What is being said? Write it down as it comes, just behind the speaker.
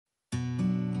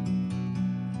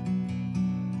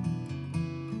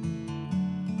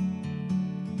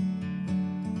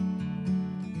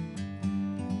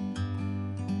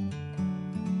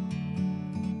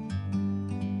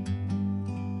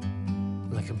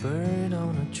a bird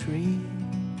on a tree.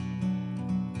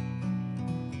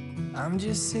 I'm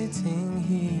just sitting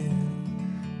here.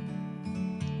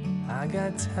 I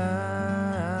got time.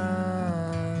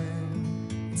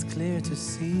 It's clear to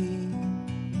see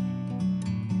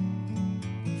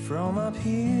from up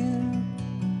here.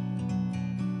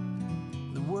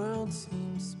 The world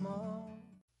seems small.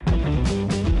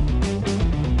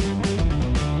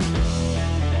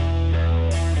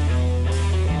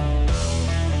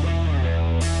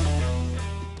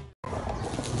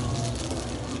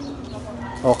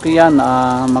 Okay yan,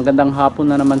 magandang hapon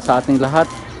na naman sa ating lahat.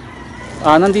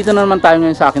 Nandito na naman tayo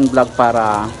ngayon sa aking vlog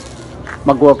para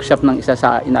mag-workshop ng isa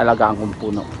sa inaalagaan kong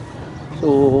puno.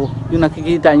 So, yung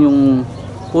nakikita yung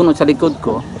puno sa likod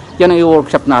ko, yan ang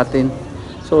i-workshop natin.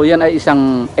 So, yan ay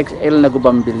isang XL na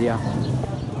bougainvillea.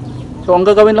 So, ang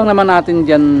gagawin lang naman natin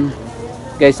dyan,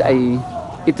 guys, ay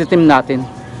ititim natin.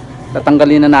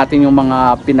 Tatanggalin na natin yung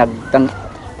mga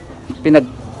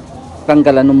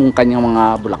pinagtanggalan ng kanyang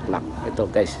mga bulaklak. Ito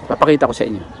guys, papakita ko sa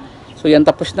inyo. So yan,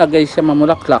 tapos na guys siya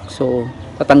mamulaklak. So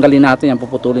tatanggalin natin yan,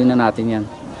 puputulin na natin yan.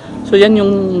 So yan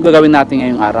yung gagawin natin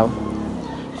ngayong araw.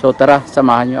 So tara,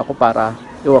 samahan nyo ako para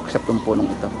i-workshop yung punong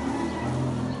ito.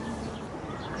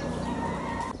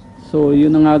 So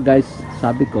yun na nga guys,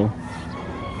 sabi ko,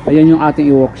 ayan yung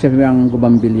ating i-workshop yung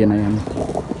bougainvillea na yan.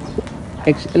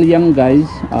 XL yan guys,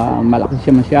 malaki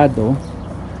siya masyado.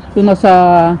 So nasa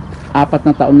 4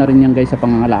 na taon na rin yan guys sa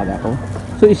pangangalaga ko.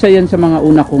 So isa yan sa mga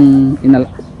una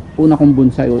kong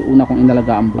bonsai o una kong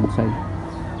inalagaan bonsai.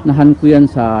 Nahan ko yan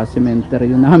sa cemetery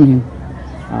namin.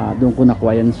 Doon ko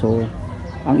nakuha yan. So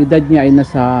ang edad niya ay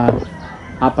nasa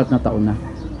 4 na taon na.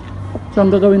 So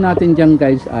ang gagawin natin dyan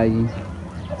guys ay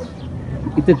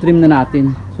ititrim na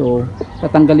natin. So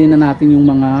tatanggalin na natin yung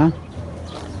mga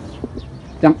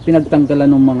pinagtanggalan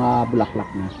ng mga bulaklak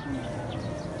niya.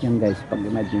 Yan guys, pag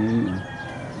imagine niyo.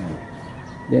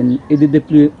 Then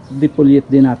i-defoliate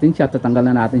din natin siya,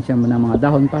 tatanggalan natin siya ng mga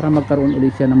dahon para magkaroon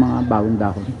ulit siya ng mga bagong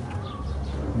dahon.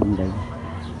 Ayan guys.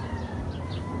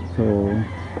 So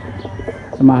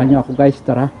samahan nyo ako guys,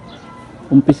 tara.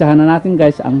 Umpisahan na natin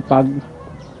guys ang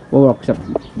pag-workshop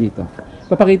dito.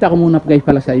 Papakita ko muna guys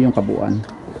pala sa iyo yung kabuuan.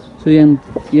 So yan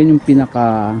yung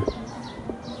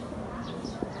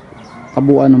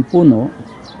kabuuan ng puno.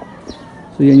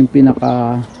 So yan yung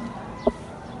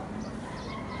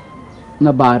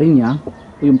nabari niya,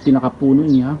 yung pinakapuno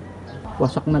niya.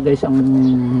 Wasak na guys ang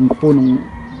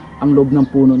loob ng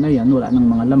puno na yan, wala nang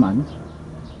mga laman.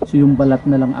 So yung balat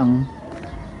na lang ang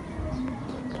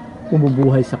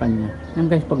bumubuhay sa kanya.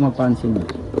 Yan guys, pag mapansin niyo,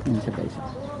 yan siya guys.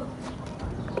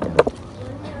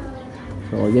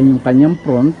 So yan yung kanyang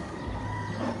front.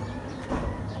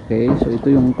 Okay, so ito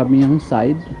yung kanyang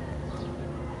side.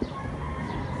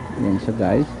 Yan siya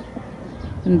guys.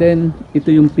 And then ito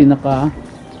yung pinaka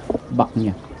back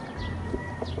niya.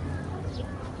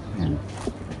 Yan.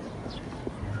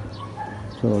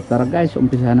 So tara guys,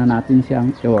 umpisahan na natin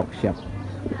siyang i-workshop.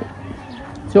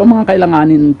 So ang mga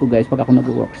kailanganin ko guys pag ako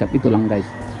nag-workshop, ito lang guys.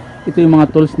 Ito yung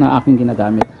mga tools na aking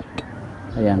ginagamit.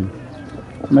 Ayan.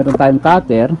 So, meron tayong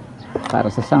cutter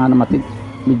para sa sanga na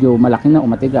medyo malaki na o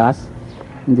matigas.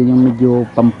 Hindi yung medyo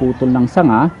pamputol ng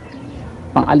sanga,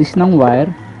 pangalis ng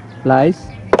wire,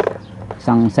 plies,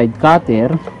 isang side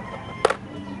cutter,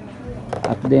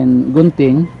 at then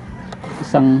gunting,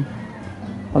 isang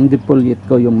pang defoliate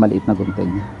ko yung maliit na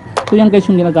gunting. So yan guys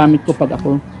yung ginagamit ko pag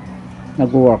ako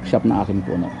nag-workshop na aking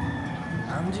puno.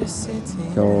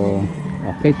 So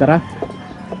okay, tara,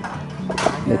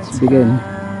 let's begin.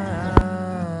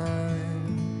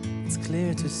 It's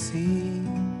clear to see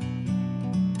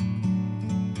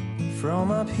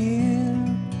from up here.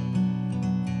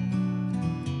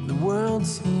 The world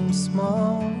seems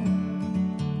small.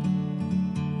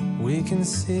 We can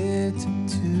sit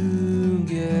together.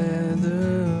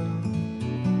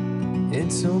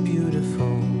 It's so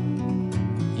beautiful,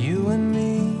 you and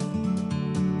me.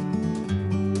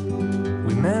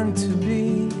 We meant to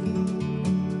be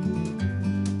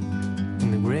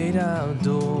in the great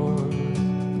outdoors,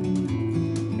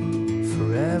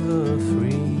 forever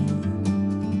free.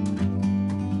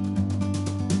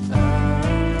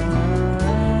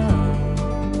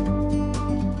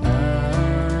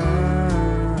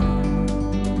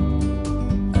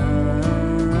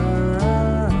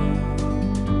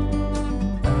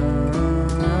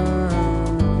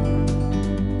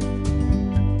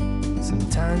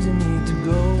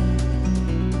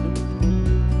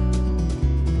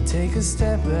 Take a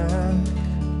step back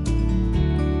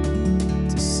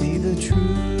to see the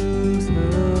truth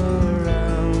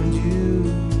around you.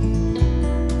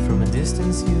 From a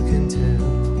distance you can tell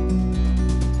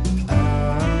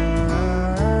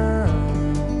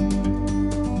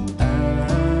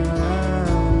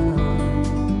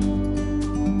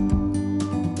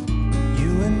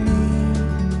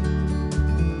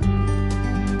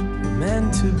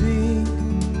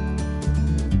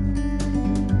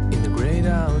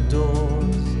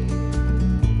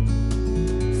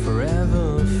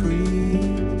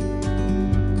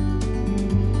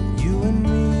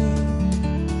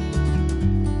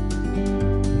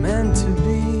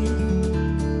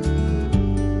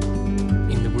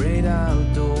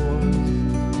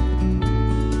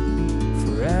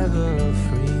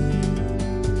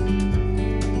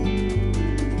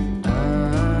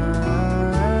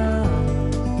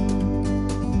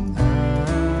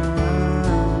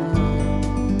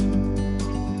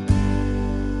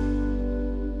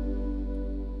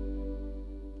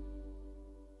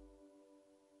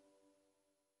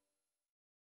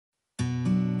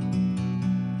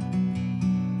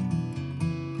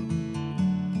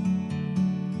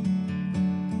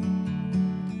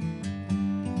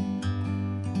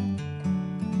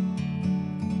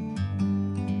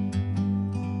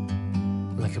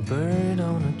like a bird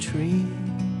on a tree.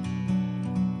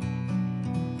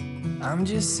 I'm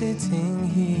just sitting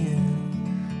here,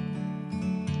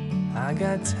 I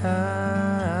got time,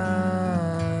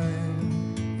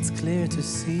 it's clear to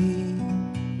see.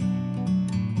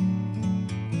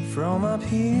 From up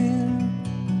here,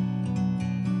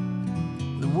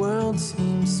 the world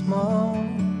seems small.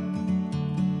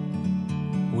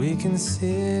 We can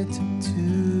sit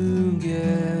together,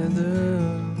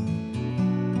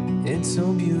 it's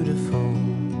so beautiful,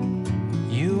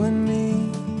 you and me.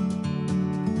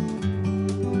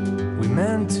 We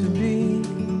meant to be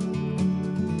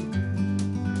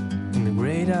in the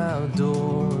great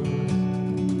outdoors,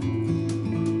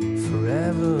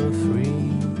 forever free.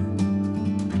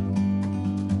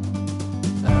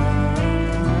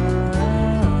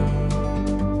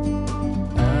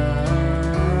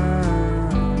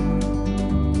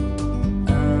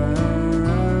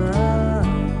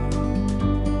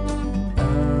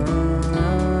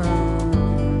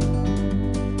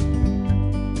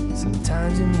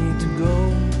 Sometimes you need to go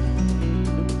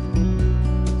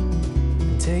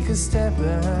and take a step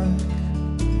back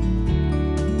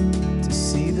to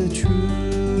see the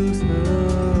truth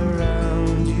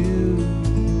around you.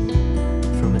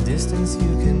 From a distance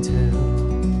you can tell.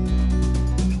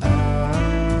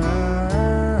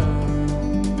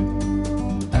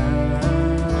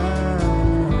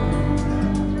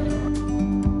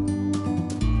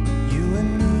 You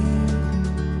and me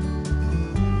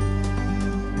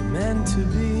were meant to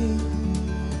be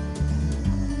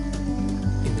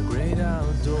in the great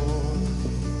outdoors,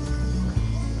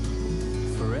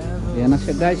 forever. Ayan na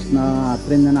siya guys,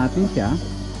 na-trend na natin siya.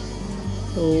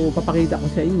 So papakita ko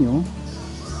sa inyo.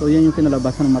 So yan yung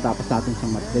kinalabasan ng matapos natin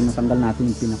siyang mat-trend. Natanggal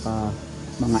natin yung pinaka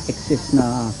mga excess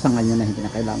na sanga niya na hindi na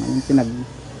kailangan, yung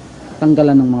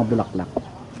pinagtanggalan ng mga bulaklak.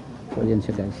 So yan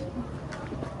siya guys,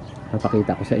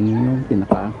 papakita ko sa inyo yung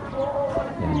pinaka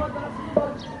yan.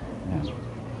 Yan.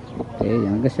 Okay,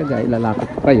 yan guys siya guys, ilalapit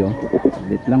ko kayo.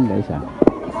 Wait lang guys ha.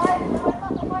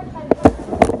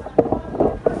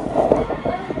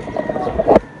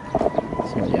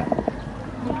 So yan,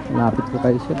 lapit ko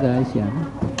kayo siya guys. Yan.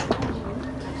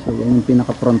 So yan yung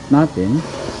pinaka front natin.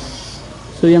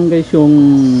 So yan guys yung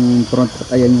front,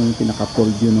 at ayan yung pinaka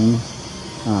fold yun ng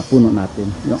puno natin,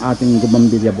 yung ating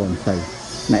bougainvillea bonsai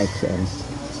na XL.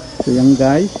 So yan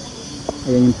guys,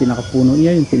 ayan yung pinaka puno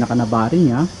niya, yung pinaka nabari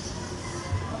niya.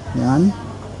 Yan.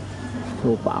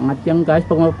 So paangat yan guys,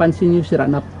 pag mapapansin nyo sira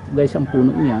na guys ang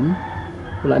puno niyan,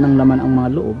 wala nang laman ang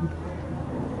mga loob.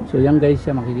 So yan guys,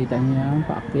 makikita nyo yan,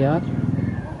 paakyat.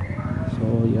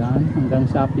 So yan, hanggang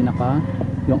sa pinaka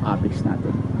yung apex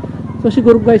natin. So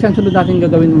siguro guys, ang sunod natin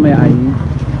gagawin mamaya ay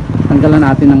tanggalan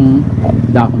natin ng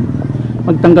dahon.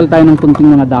 Magtanggal tayo ng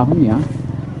kunting mga dahon niya.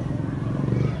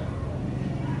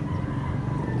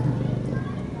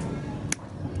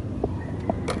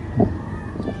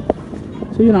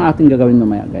 So yun ang ating gagawin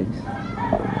mamaya guys.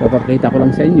 So papakita ko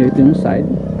lang sa inyo, ito yung side.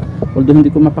 Although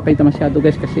hindi ko mapakita masyado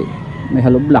guys kasi may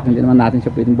hollow block, hindi naman natin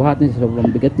siya pwedeng buhatin sa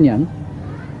sobrang bigat niyan.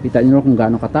 Kita nyo kung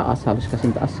gaano kataas, halos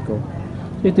kasing taas ko.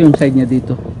 So ito yung side niya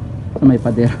dito na may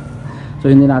pader. So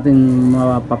hindi natin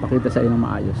mapapakita sa inyo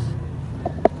maayos.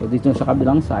 So dito sa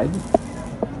kabilang side,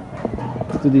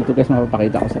 ito dito guys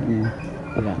mapapakita ko sa inyo.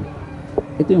 Ayan.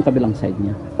 Ito yung kabilang side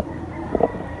niya.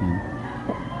 Ayan.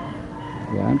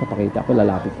 Ayan, papakita ko,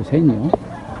 lalapit ko sa inyo.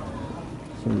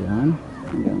 So yan,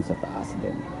 hanggang sa taas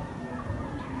din.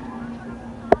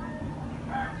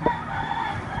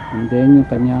 And then yung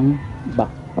kanyang back.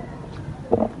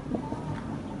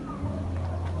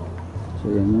 So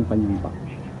yan yung kanyang back,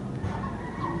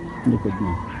 likod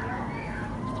niya.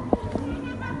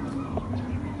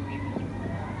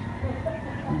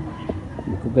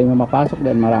 Hindi ko kayo mapasok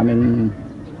dahil maraming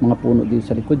mga puno dito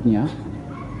sa likod niya.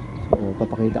 So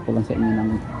papakita ko lang sa inyo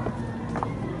ng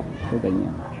so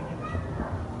ganyan.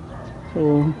 So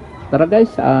tara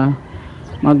guys,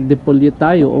 mag-defoliate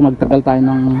tayo o magtagal tayo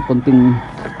ng konting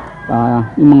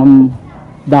yung mga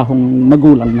dahong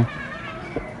magulang na.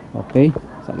 Okay,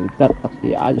 sa litat at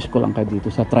iayos ko lang kayo dito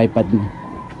sa tripod niya.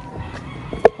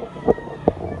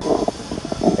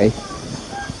 Okay,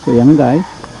 so yan guys,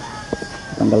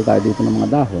 tanggal tayo dito ng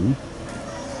mga dahon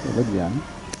tulad yan.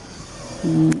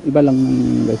 Iba lang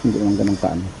guys, hindi naman ganun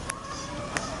kaano.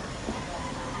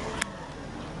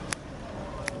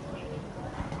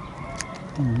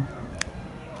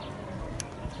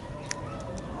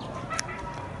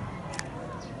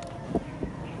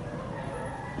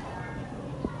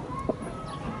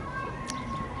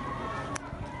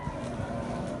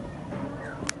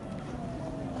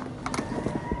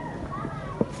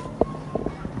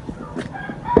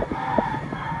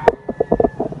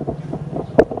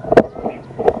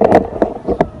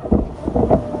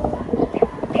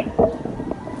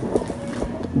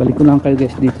 Balik ko lang kayo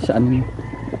guys dito sa ano.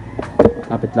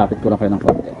 Lapit-lapit ko lang kayo ng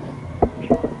konti.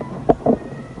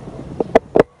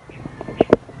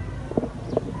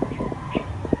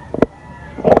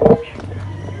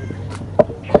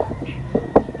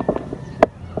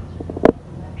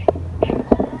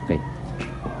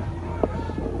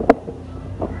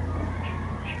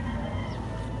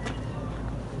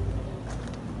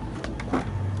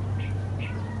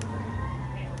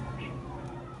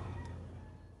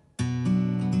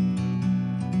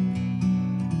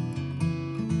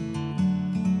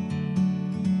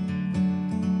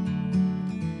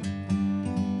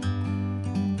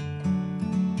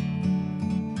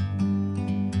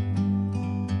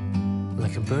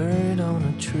 Like a bird on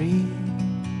a tree,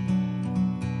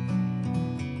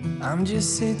 I'm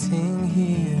just sitting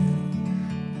here.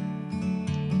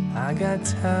 I got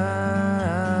time,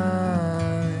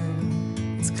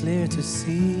 it's clear to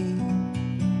see.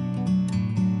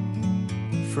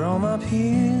 From up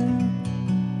here,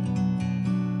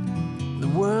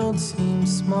 the world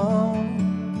seems small.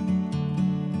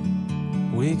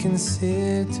 We can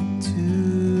sit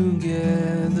together.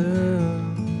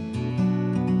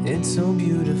 It's so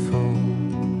beautiful,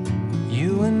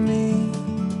 you and me.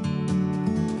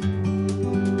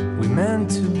 We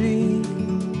meant to be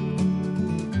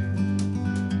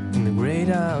in the great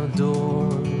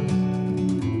outdoors,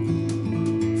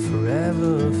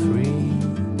 forever free.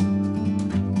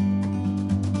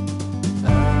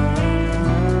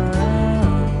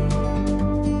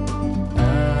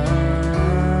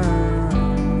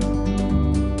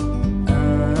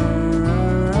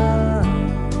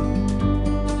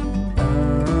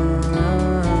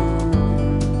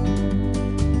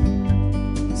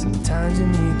 Sometimes you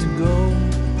need to go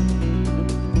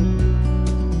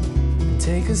and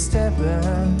take a step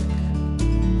back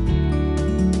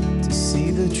to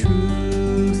see the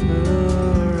truth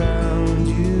around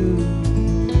you.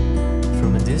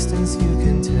 From a distance you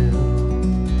can tell.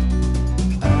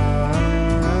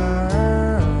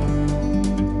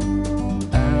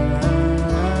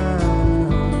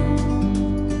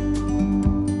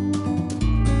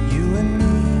 You and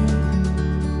me,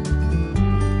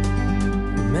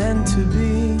 we're meant to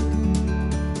be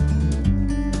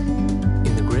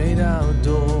in the great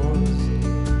outdoors,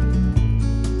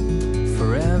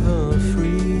 forever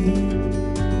free.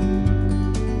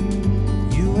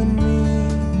 You and me,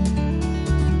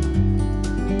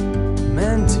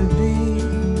 meant to be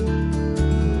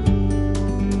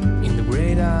in the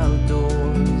great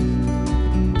outdoors,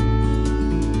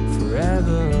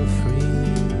 forever free.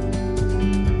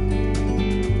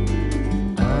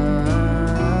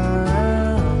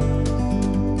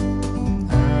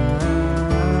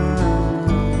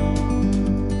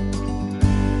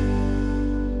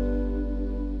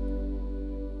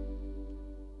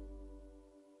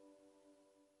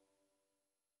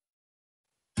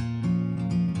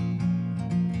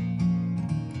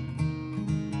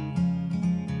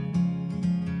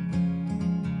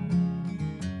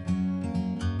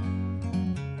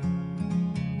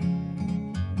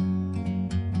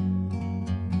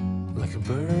 Like a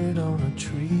bird on a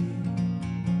tree,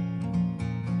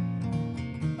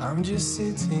 I'm just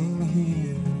sitting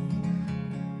here.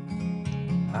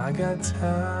 I got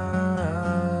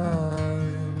time,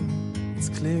 it's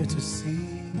clear to see.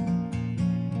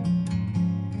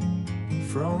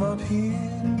 From up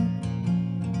here,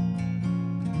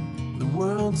 the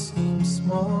world seems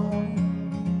small.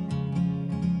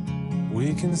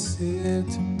 We can sit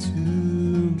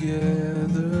together.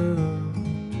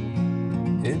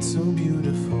 It's so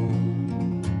beautiful,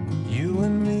 you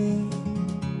and me.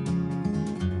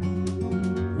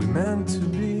 We meant to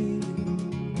be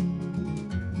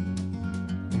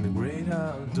in the great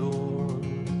outdoors,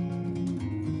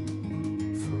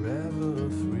 forever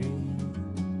free.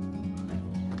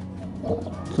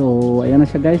 So ayan na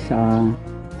siya guys. Natin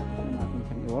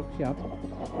siyang i-workshop.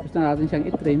 Gusto natin siyang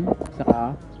i-trim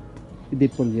saka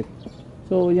i-defoliate.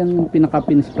 So yan yung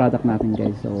pinaka-finished product natin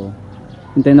guys. So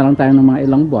hintayin na lang tayo ng mga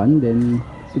ilang buwan, then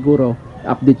siguro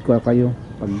update ko kayo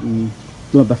pag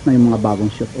lumabas na yung mga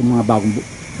bagong shoot o mga bagong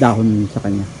dahon sa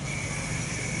kanya.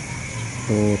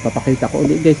 So papakita ko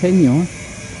ulit guys sa inyo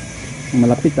ang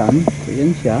malapitan. So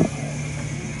yan siya.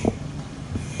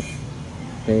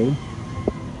 Okay,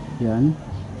 yan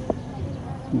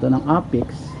ito ng apex.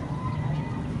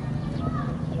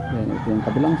 Yan, ito yung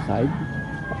kabilang side.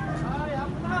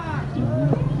 Yan.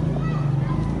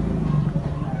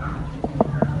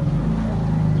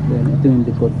 Then ito yung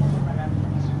likod.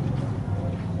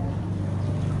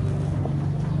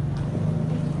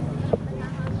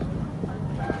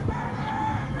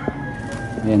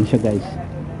 Ayan siya guys.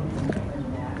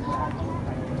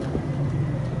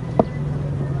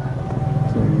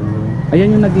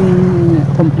 ayan yung naging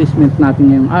accomplishment natin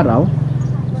ngayong araw.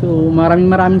 So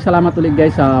maraming salamat ulit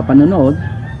guys sa panonood.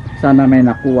 Sana may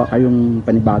nakuha kayong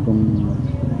panibagong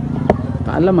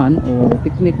kaalaman o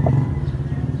teknik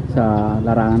sa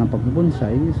larangan ng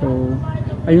pagbubonsai. So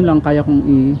ayun lang kaya kong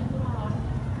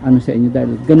ano sa inyo,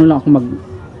 dahil ganun lang ako mag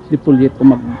defoliate o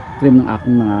mag trim ng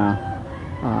aking mga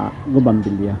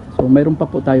bougainvillea. So mayroon pa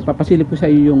po tayo, papasilip ko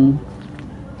sa iyo yung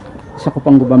isa ko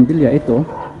pang bougainvillea. Ito,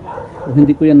 so,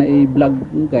 hindi ko yan na i-vlog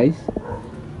guys,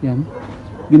 yan,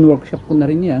 gin-workshop ko na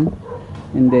rin yan,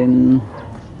 and then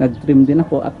nag-trim din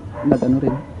ako at nag-ano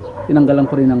rin, tinanggalan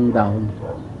ko rin ng dahon.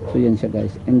 So yan siya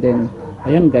guys, and then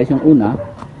ayan guys yung una.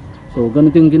 So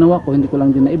ganito yung ginawa ko, hindi ko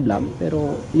lang din na i-vlog,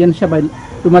 pero yan siya, by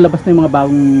lumalabas na yung mga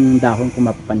bagong dahon kung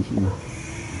mapapansin.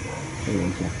 So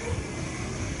yan siya.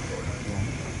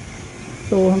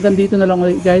 So hanggang dito na lang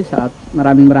ulit guys, at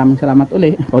maraming salamat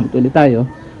ulit. Ulit tayo.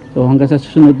 So hanggang sa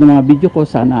susunod na mga video ko,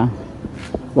 sana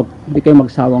hindi kayo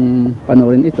magsawang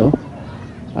panoorin ito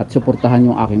at suportahan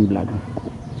yung aking vlog.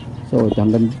 So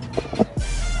hanggang